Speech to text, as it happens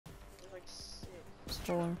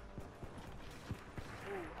Score.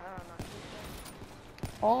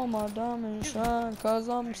 All my diamonds shine, cause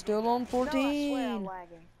I'm still on 14. No, I swear I'm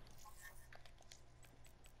lagging.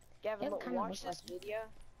 Gavin, look, watch this video.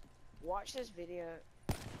 Watch this video,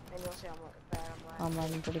 and you'll see how bad I'm lagging. I'm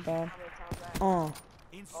lagging pretty bad.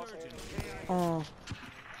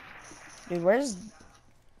 Dude, where's Bo?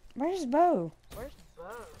 Where's Bo?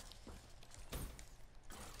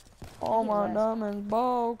 All my diamonds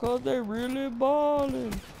ball, cause they really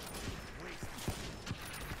ballin'.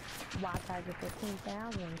 Why Tiger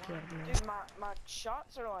 15,000 killed me? Dude, my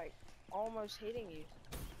shots are like almost hitting you.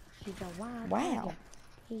 He's a wild Wow. tiger.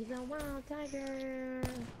 He's a wild tiger.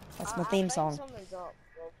 That's my theme song. Something's up,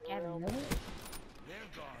 Gavin, really?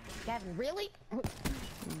 Gavin, really?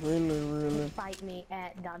 Really. Fight me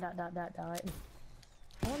at ...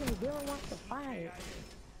 Only Dylan wants to fight.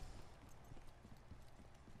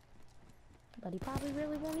 But he probably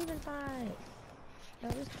really won't even fight.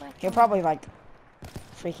 He'll probably like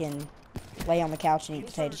freaking lay on the couch and eat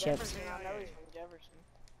potato chips. I know he's from Jefferson.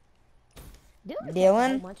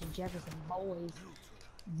 Dylan? A bunch of Jefferson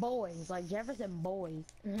boys, like Jefferson boys.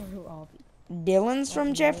 Dylan's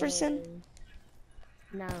from Jefferson?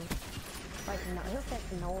 No. Like, no, he'll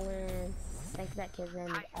text Nolan. Thanks that kid's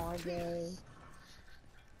name is RJ.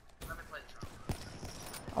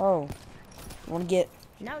 Oh. You wanna get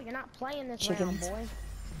No, you're not playing this chickens? round, boy.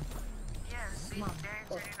 Yes, Darren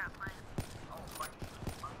said you're not playing.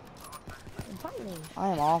 Fight me. I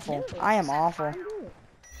am awful. I am awful. You do it.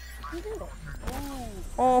 You do it.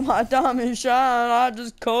 Oh, my diamond shine. I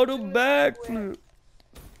just caught a backflip.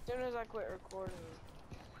 As soon as I quit recording.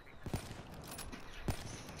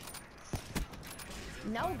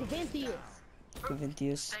 No,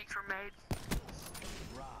 Gaventius. Thanks for made.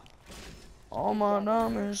 All my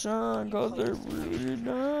diamonds shine, cause they're really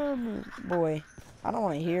diamonds. Boy, I don't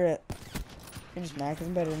want to hear it. You're just mad 'cause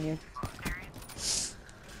I'm better than you. Cause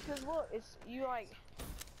look, it's you like.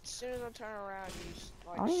 As soon as I turn around, you just,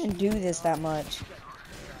 like. I don't even do this that much.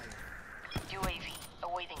 UAV,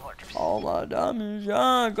 awaiting orders. All my diamonds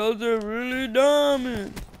shine, cause they're really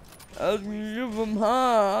diamonds. Ask me if I'm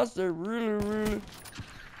high, I say really.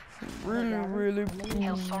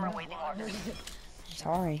 Hellstorm awaiting orders.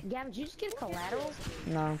 Sorry. Gavin, did you just get collateral?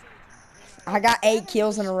 No. I got 8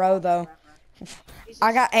 kills in a row though.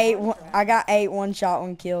 I got 8 one-shot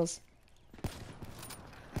 1 kills.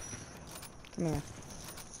 Come here.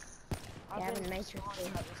 Gavin, make your I'm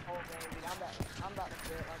about to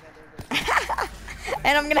quit like I did.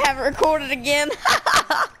 And I'm gonna have it recorded again.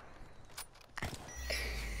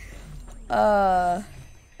 That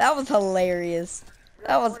was hilarious.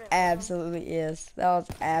 That was absolutely hilarious.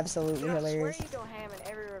 I swear you go ham in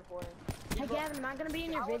every recording. Hey Gavin, am I gonna be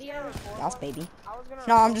in your video? Yes, baby.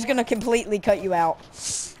 No, I'm just gonna completely cut you out.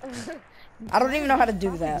 I don't even know how to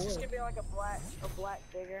do that. It's gonna be like a black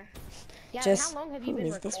figure. Gavin, Just how long have you who been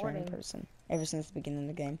is this random recording? person? Ever since the beginning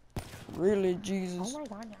of the game. Really, Jesus. Oh my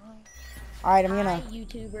god, no. Alright, I'm Hi, gonna.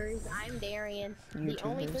 YouTubers. I'm Darian. The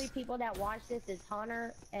only 3 people that watch this is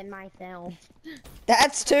Hunter and myself.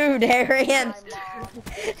 That's 2, Darian.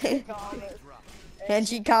 And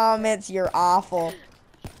she comments, "You're awful."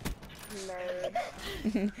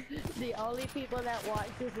 The only people that watch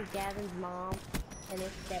this is Gavin's mom, and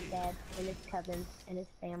his stepdad, and his cousins, and his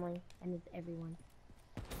family, and his everyone.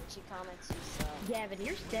 She comments, you suck. Gavin,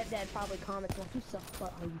 your stepdad probably comments like, "You suck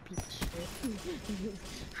butt, oh you piece of shit."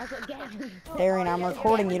 I was like, Gavin. Darian, I'm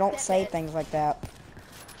recording. You don't say things like that.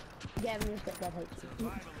 Gavin, your stepdad hates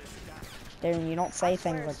you. Darian, you don't say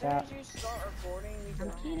things like that. As soon as you start recording, you I'm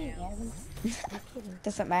go kidding, ham. Gavin. I'm kidding.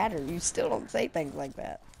 Doesn't matter. You still don't say things like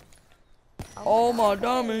that. Oh my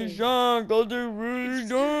diamonds shine, cause they're really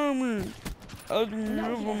diamonds. Ask me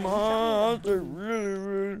if I'm high, I say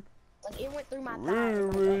really. Like, it went through my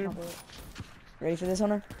thighs. Really? Like, Ready for this,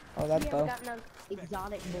 Hunter? Oh, that's you Bo. ever got no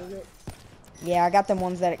exotic bullets? Yeah, I got them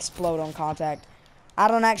ones that explode on contact. I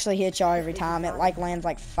don't actually hit y'all every time. It like lands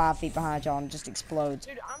like 5 feet behind y'all and just explodes.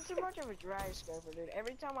 Dude, I'm too much of a drag scoper, dude.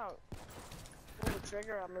 Every time I pull the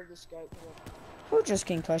trigger, I move the scope. Who just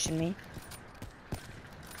concussioned me?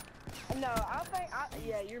 No,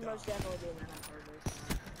 yeah, you're most definitely doing that on purpose.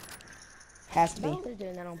 Has to be. Both is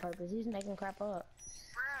doing that on purpose. He's making crap up.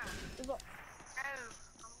 Bruh. No, I'm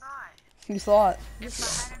not. You thought. If I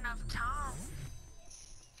had enough time,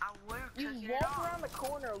 I would have You taken it walked off. around the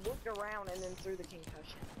corner, looked around, and then threw the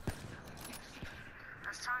concussion. I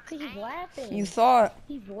was trying to He's aim. laughing. You thought.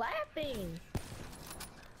 He's laughing.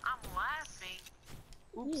 I'm laughing.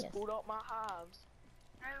 Oops, Yes. pulled up my hives.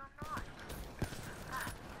 No, I'm not.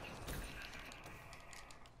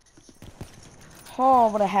 Oh,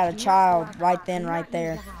 I would have had a child right then, He's right not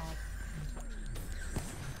there. used to hide.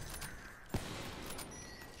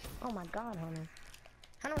 Oh my god, Hunter.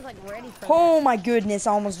 Hunter was like ready for Oh my goodness,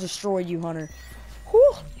 I almost destroyed you, Hunter.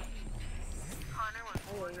 Whew. Hunter was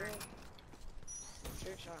Oh, wondering. yeah.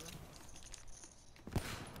 Sure, Sean.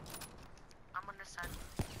 I'm on this side.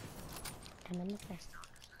 that. And then the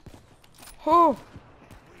Whew.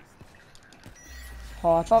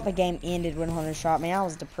 Oh, I thought the game ended when Hunter shot me. I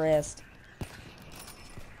was depressed.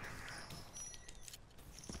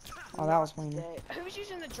 Oh, that was Wiener. Who's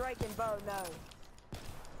using the Drake and bow? No.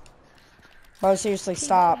 Bo, seriously, See,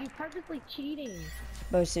 stop. You purposely cheating.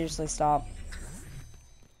 Bo, seriously, stop.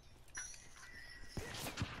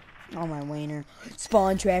 Oh, my wiener.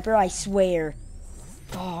 Spawn trapper, I swear.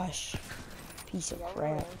 Gosh. Piece of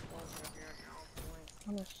crap.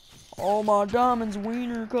 Oh, my diamonds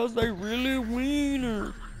wiener, cause they really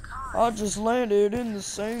wiener. I just landed in the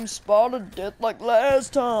same spot of death like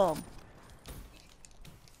last time.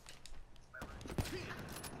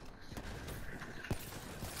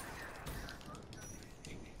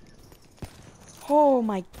 Oh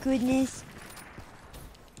my goodness.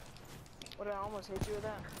 What, did I almost hit you with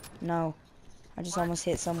that? No. I just almost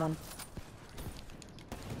hit someone.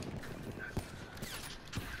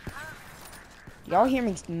 Y'all hear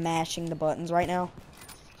me mashing the buttons right now?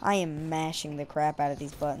 I am mashing the crap out of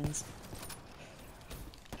these buttons.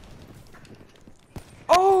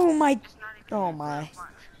 Oh my. Oh my.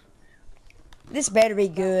 This better be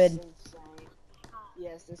good. That was insane.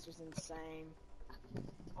 Yes, this was insane.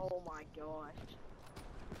 Oh my gosh.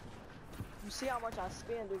 You see how much I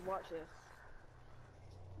spend, dude? Watch this.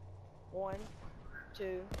 1,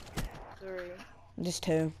 2, 3. Just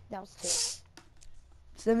two. That was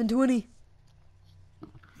 2. 720.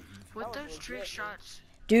 With That was those trick legit, shots,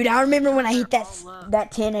 Dude, I remember when I hit They're that all up.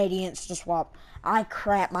 that 1080 insta swap. I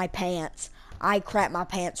crap my pants. I crap my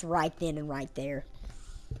pants right then and right there.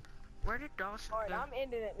 where did Dawson Alright, go? I'm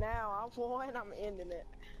ending it now. I won. I'm ending it.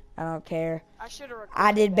 I don't care. I should have recorded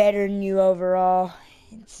I did that. better than you overall.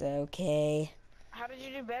 It's okay. How did you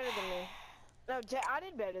do better than me? No, I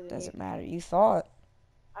did better than Doesn't you. matter. You thought.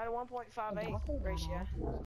 I had a 1.58 ratio.